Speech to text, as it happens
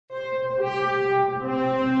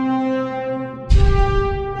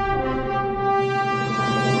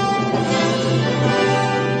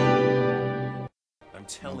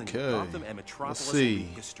Metropolis Let's see. will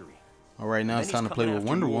be history. All right, now And it's then time he's to play coming with after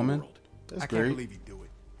Wonder your Woman. world. That's I can't great. believe he'd do it.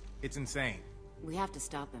 It's insane. We have to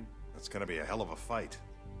stop him. That's gonna be a hell of a fight.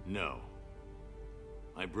 No.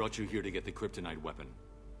 I brought you here to get the kryptonite weapon,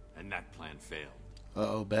 and that plan failed.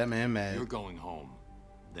 Uh-oh, Batman mad. You're going home.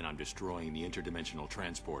 Then I'm destroying the interdimensional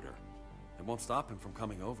transporter. It won't stop him from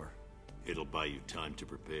coming over. It'll buy you time to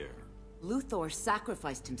prepare. Luthor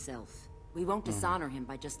sacrificed himself. We won't dishonor him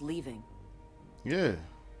by just leaving. Yeah.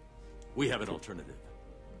 We have an alternative.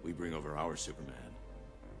 We bring over our Superman.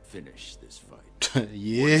 Finish this fight.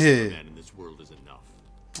 Yeah. One Superman in this world is enough.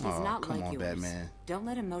 He's Oh, not come like on, yours. Batman. Don't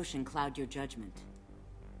let emotion cloud your judgment.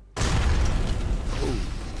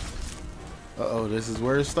 Uh-oh, this is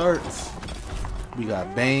where it starts. We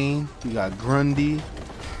got Bane, we got Grundy,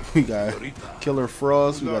 we got Killer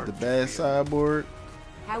Frost, we got the bad Cyborg.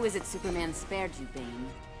 How is it Superman spared you, Bane?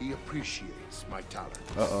 He appreciates my talent.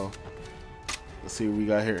 Uh-oh. Let's see what we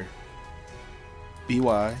got here.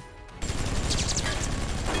 BY.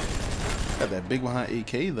 Got that big behind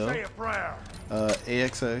AK though. Say a prayer.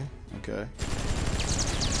 AXA. Okay.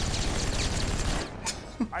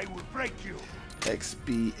 I will break you.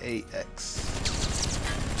 XBAX.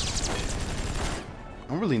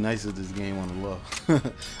 I'm really nice at this game on the low.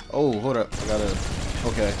 Oh, hold up. I gotta.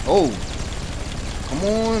 Okay. Oh. Come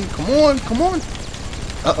on. Come on. Come on.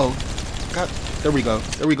 Uh-oh. God. There we go.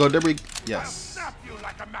 There we go. There we. Yes. I'll snap you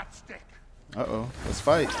like a matchstick. Uh-oh. Let's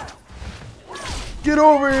fight. Get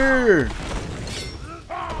over here.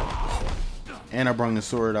 And I brung the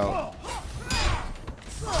sword out.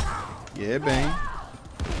 Yeah, Bane.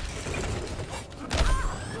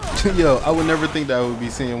 Yo, I would never think that I would be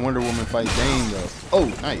seeing Wonder Woman fight Bane, though. Oh,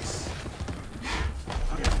 nice.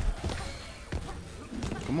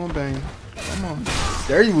 Come on, Bane. Come on.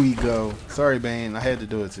 There we go. Sorry, Bane. I had to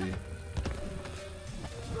do it to you.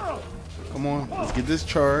 Come on. Let's get this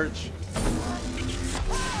charge.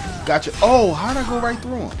 Gotcha. Oh, how'd I go right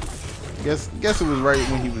through him? Guess it was right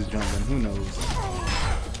when he was jumping. Who knows?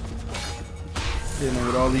 Hitting him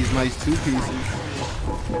with all these nice two pieces.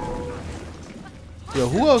 Yo,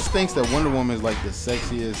 who else thinks that Wonder Woman is like the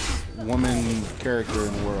sexiest woman character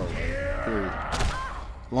in the world? Period.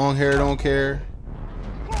 Long hair, don't care.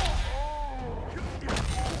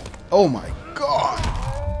 Oh my god!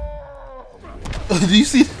 Did you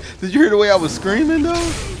see? Did you hear the way I was screaming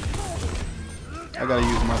though? I gotta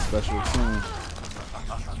use my special soon.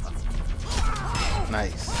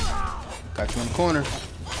 Nice. Got you in the corner.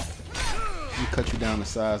 Let me cut you down to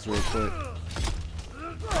size real quick.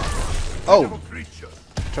 Oh!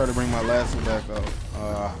 Try to bring my last one back up.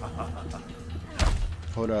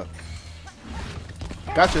 Hold up.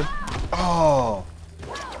 Gotcha. Oh!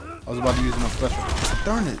 I was about to use my special.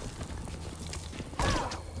 Darn it.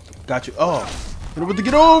 Got you. Oh! You're about to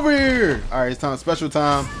get over here! Alright, it's time. Special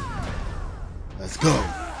time. Let's go.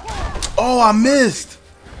 Oh, I missed!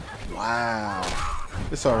 Wow.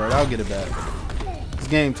 It's alright. I'll get it back. It's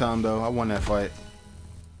game time, though. I won that fight.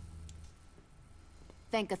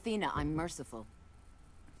 Thank Athena, I'm merciful.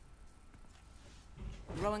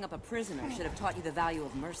 Growing up a prisoner should have taught you the value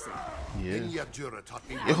of mercy. Yeah. Miniatura taught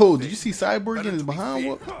me Yo, did you see Cyborg in his behind?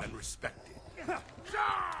 What? and respected.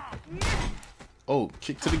 Oh,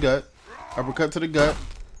 kick to the gut. Uppercut to the gut.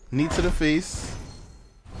 Knee to the face.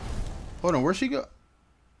 Hold on, where'd she go?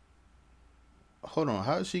 Hold on,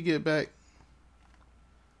 how did she get back?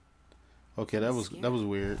 Okay, that was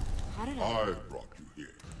weird. How did I brought you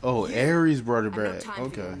here. Oh, Ares brought her I've no back. time for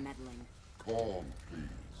Okay. your meddling. Calm, please.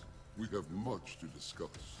 We have much to discuss.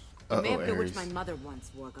 You may have Ares. bewitched my mother once,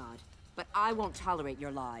 War God, but I won't tolerate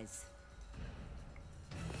your lies.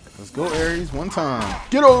 Let's go, Ares. One time.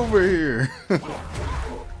 Get over here.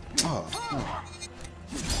 Oh.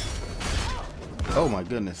 Oh my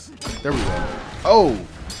goodness. There we go. Oh.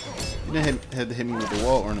 You didn't had to hit me with the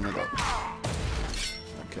wall ornament though.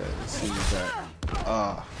 Okay, let's see what's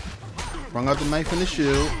that. Bring out the knife and the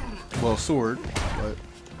shield. Well, sword, but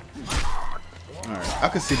alright. I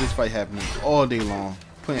could see this fight happening all day long.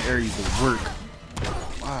 Putting Ares to work.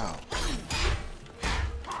 Wow.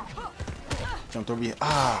 Jumped over here.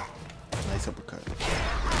 Ah. Nice uppercut.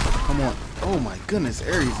 Come on. Oh my goodness,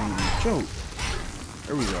 Ares ain't a joke.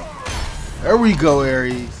 There we go. There we go,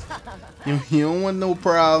 Ares. You don't want no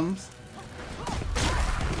problems.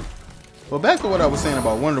 But back to what I was saying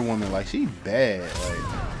about Wonder Woman, like she bad, like,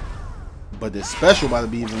 but this special about to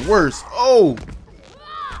be even worse. Oh,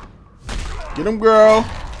 get him, girl.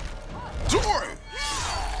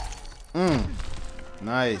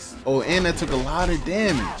 Nice. Oh, and that took a lot of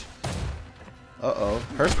damage. Uh-oh.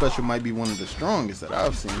 Her special might be one of the strongest that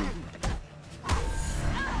I've seen.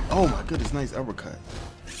 Oh my goodness, nice uppercut.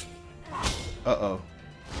 Uh-oh.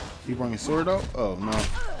 He bring his sword out? Oh, no.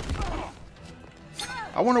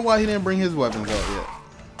 I wonder why he didn't bring his weapons out yet.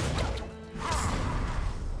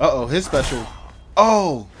 Uh-oh, his special.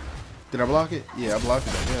 Oh! Did I block it? Yeah, I blocked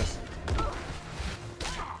it, I guess.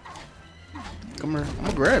 Come here. I'm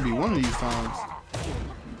gonna grab you one of these times.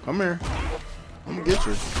 Come here. I'm gonna get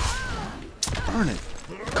you. Darn it.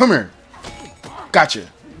 Come here. Gotcha.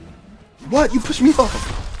 What? You pushed me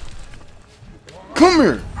off. Come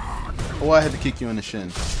here. Oh, I had to kick you in the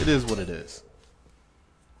shin. It is what it is.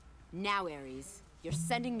 Now, Ares, you're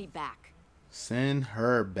sending me back. Send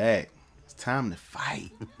her back. It's time to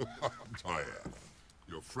fight. Diane,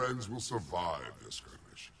 your friends will survive this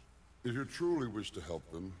skirmish. If you truly wish to help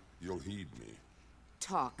them, you'll heed me.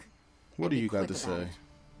 Talk. What do you got to say?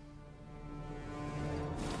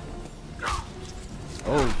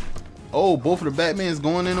 Oh, both of the Batmans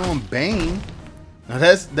going in on Bane. Now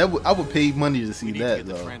I would pay money to see that,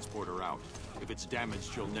 the though. transporter out. If it's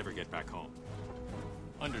damaged, you'll never get back home.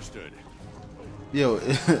 Understood. Yo,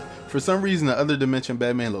 for some reason, the other dimension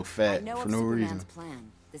Batman look fat for no reason.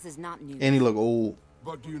 Plan. This is not new. And he look old.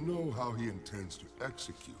 But do you know how he intends to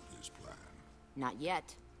execute his plan? Not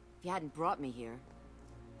yet. If you hadn't brought me here.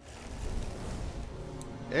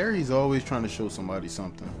 Ares always trying to show somebody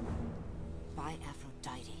something. By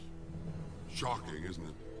Aphrodite. Shocking, isn't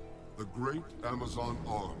it? The great Amazon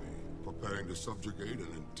army preparing to subjugate an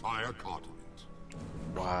entire continent.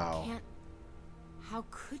 Wow. Can't. How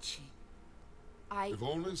could she? If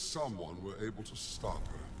only someone were able to stop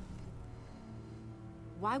her.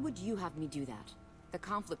 Why would you have me do that? The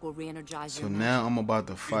conflict will re-energize So your now I'm about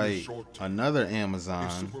to fight another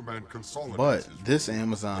Amazon, but this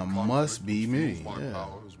Amazon must be me. Yeah.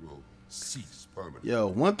 Yo,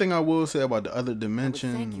 one thing I will say about the other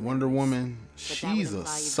dimension, Wonder Woman, she's a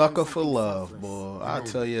sucker for love, boy. I'll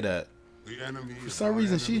tell you that. For some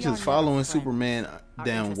reason, she's just following Superman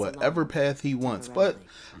down whatever path he wants. But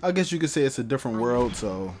I guess you could say it's a different world,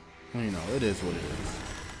 so, you know, it is what it is.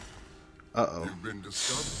 Uh-oh.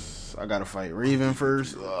 I gotta fight Raven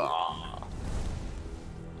first.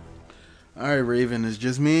 Alright, Raven, it's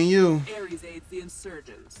just me and you. Ares aids the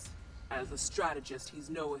insurgents. As a strategist, he's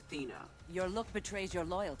no Athena. Your look betrays your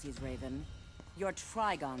loyalties, Raven. You're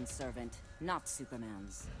Trigon's servant, not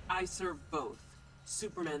Superman's. I serve both.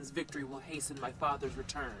 Superman's victory will hasten my father's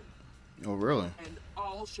return. Oh, really? And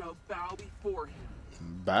all shall bow before him.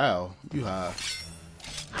 Bow? You high.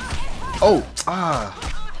 Oh! Ah!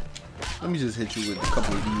 Let me just hit you with a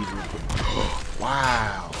couple of these real quick. Oh,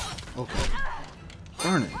 wow. Okay.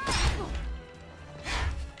 Darn it.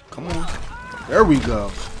 Come on. There we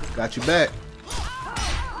go. Got you back.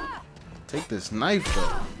 Take this knife,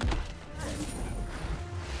 though.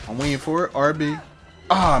 I'm waiting for it. RB.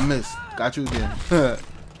 Ah, I missed. Got you again.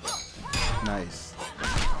 Nice.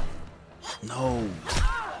 No.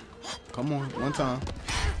 Come on. One time.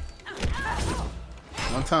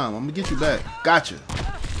 One time. I'm going to get you back. Gotcha.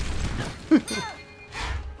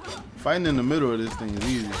 Fighting in the middle of this thing is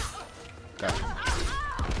easy. Gotcha.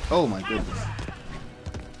 Oh, my goodness.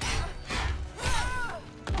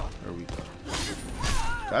 There we go.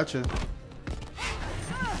 Gotcha.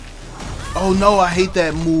 Oh, no. I hate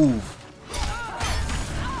that move.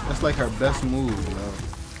 That's like her best move, yo.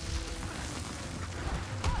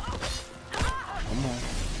 Come on.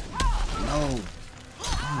 No.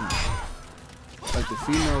 Like the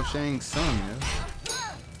female Shang Tsung, yo.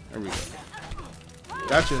 There we go.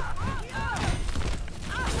 Gotcha.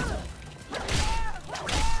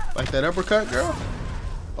 Like that uppercut, girl?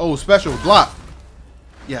 Oh, special. Block.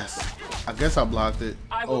 Yes. I guess I blocked it.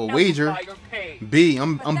 Oh, wager. B.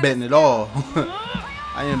 I'm betting it all.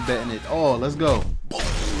 I am betting it all. Let's go.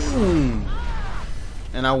 Boom.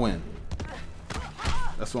 And I win.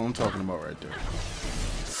 That's what I'm talking about right there.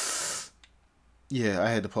 Yeah, I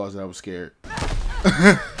had to pause it. I was scared.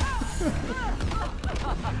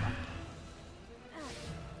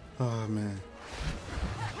 Oh, man.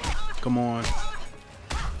 Come on.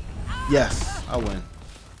 Yes, I win.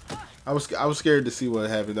 I was scared to see what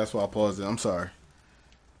happened. That's why I paused it. I'm sorry.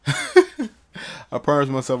 I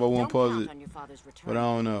promised myself I won't pause it, but I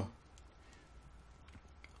don't know.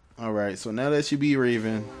 All right, so now that she beat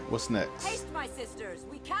Raven, what's next? Haste, my sisters.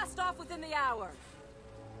 We cast off within the hour.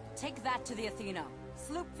 Take that to the Athena.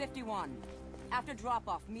 Sloop 51. After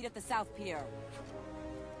drop-off, meet at the South Pier.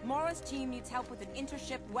 Mora's team needs help with an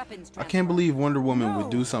intership weapons transfer. I can't believe Wonder Woman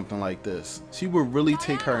would do something like this. She would really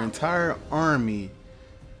take her entire army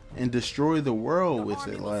and destroy the world with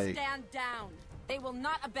it. Like, stand down. They will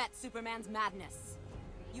not abet Superman's madness.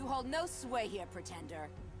 You hold no sway here, pretender.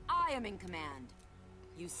 I am in command.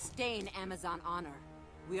 You stain Amazon honor.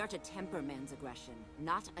 We are to temper man's aggression,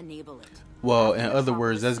 not enable it. Well, in other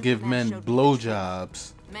words, let's give men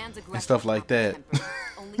blowjobs and stuff like that.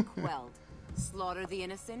 Only quelled. Slaughter the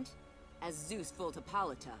innocent. As Zeus fooled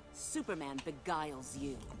Hippolyta, Superman beguiles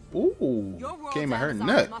you. Ooh, Your world's came at her Amazons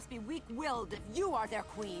neck. must be weak-willed if you are their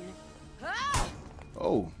queen.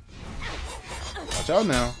 Oh, watch out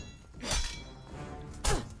now.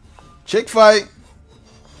 Chick fight.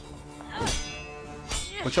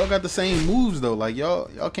 But y'all got the same moves though. Like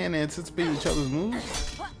y'all can't anticipate each other's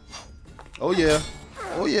moves. Oh yeah,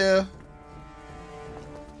 oh yeah.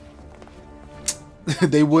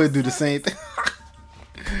 They would do the same thing.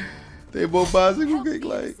 They both bicycle kick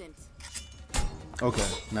like. Okay,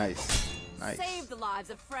 nice, nice. Save the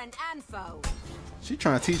lives of friend and foe. She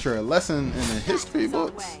trying to teach her a lesson in the history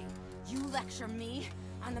books. You lecture me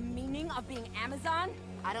on the meaning of being Amazon?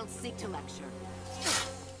 I don't seek to lecture.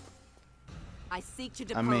 I seek to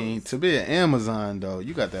depose. I mean, to be an Amazon though,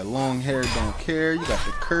 you got that long hair, don't care. You got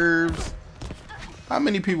the curves. How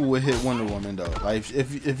many people would hit Wonder Woman though? Like,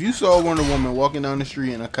 if you saw Wonder Woman walking down the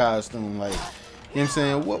street in a costume, like. You know what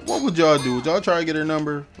I'm saying? What would y'all do? Would y'all try to get her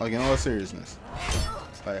number? Like, in all seriousness.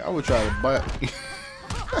 Like, I would try to buy...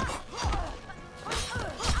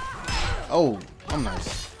 Oh, I'm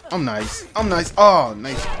nice. I'm nice. I'm nice. Oh,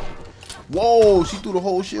 nice. Whoa, she threw the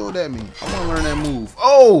whole shield at me. I want to learn that move.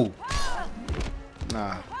 Oh!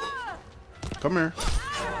 Nah. Come here.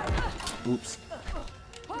 Oops.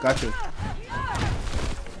 Gotcha.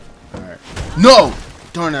 Alright. No!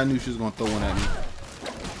 Darn, I knew she was going to throw one at me.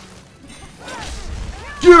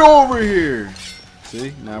 Get over here!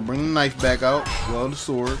 See, now bring the knife back out. Well, the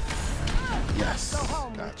sword. Yes.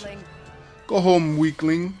 Gotcha. Go home,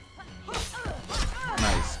 weakling.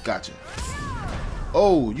 Nice. Gotcha.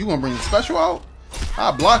 Oh, you gonna bring the special out?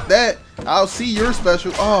 I'll block that. I'll see your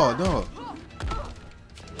special. Oh, no.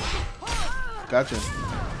 Gotcha.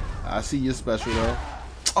 I see your special, though.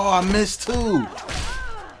 Oh, I missed, too.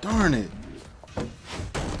 Darn it.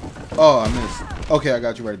 Oh, I missed. Okay, I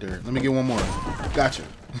got you right there. Let me get one more. Gotcha.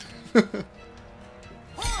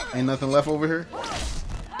 Ain't nothing left over here?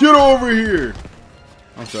 Get over here!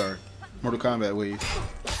 I'm sorry. Mortal Kombat ways.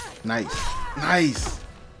 Nice. Nice.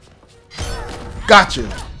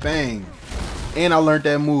 Gotcha. Bang. And I learned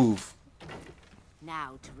that move.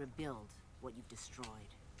 Now to rebuild what you've destroyed.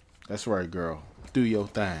 That's right, girl. Do your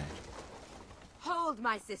thing. Hold,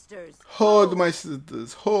 my sisters. Hold, my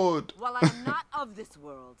sisters. Hold. While I am not of this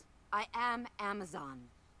world, I am Amazon.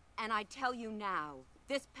 And I tell you now,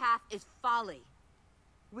 this path is folly.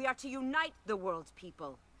 We are to unite the world's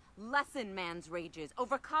people. Lessen man's rages.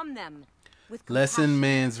 Overcome them. With lessen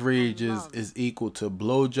man's rages is equal to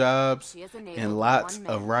blowjobs and lots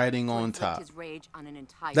of riding on top.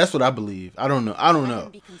 That's what I believe. I don't know. I don't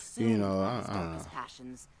know. You know, I don't know.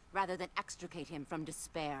 Passions, rather than extricate him from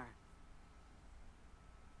despair.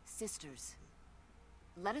 Sisters,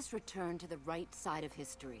 let us return to the right side of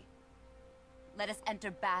history. Let us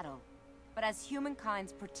enter battle, but as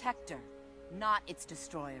humankind's protector, not its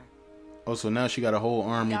destroyer. Oh, so now she got a whole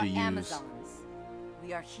army to use. Amazons.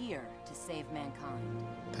 We are here to save mankind.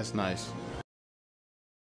 That's nice.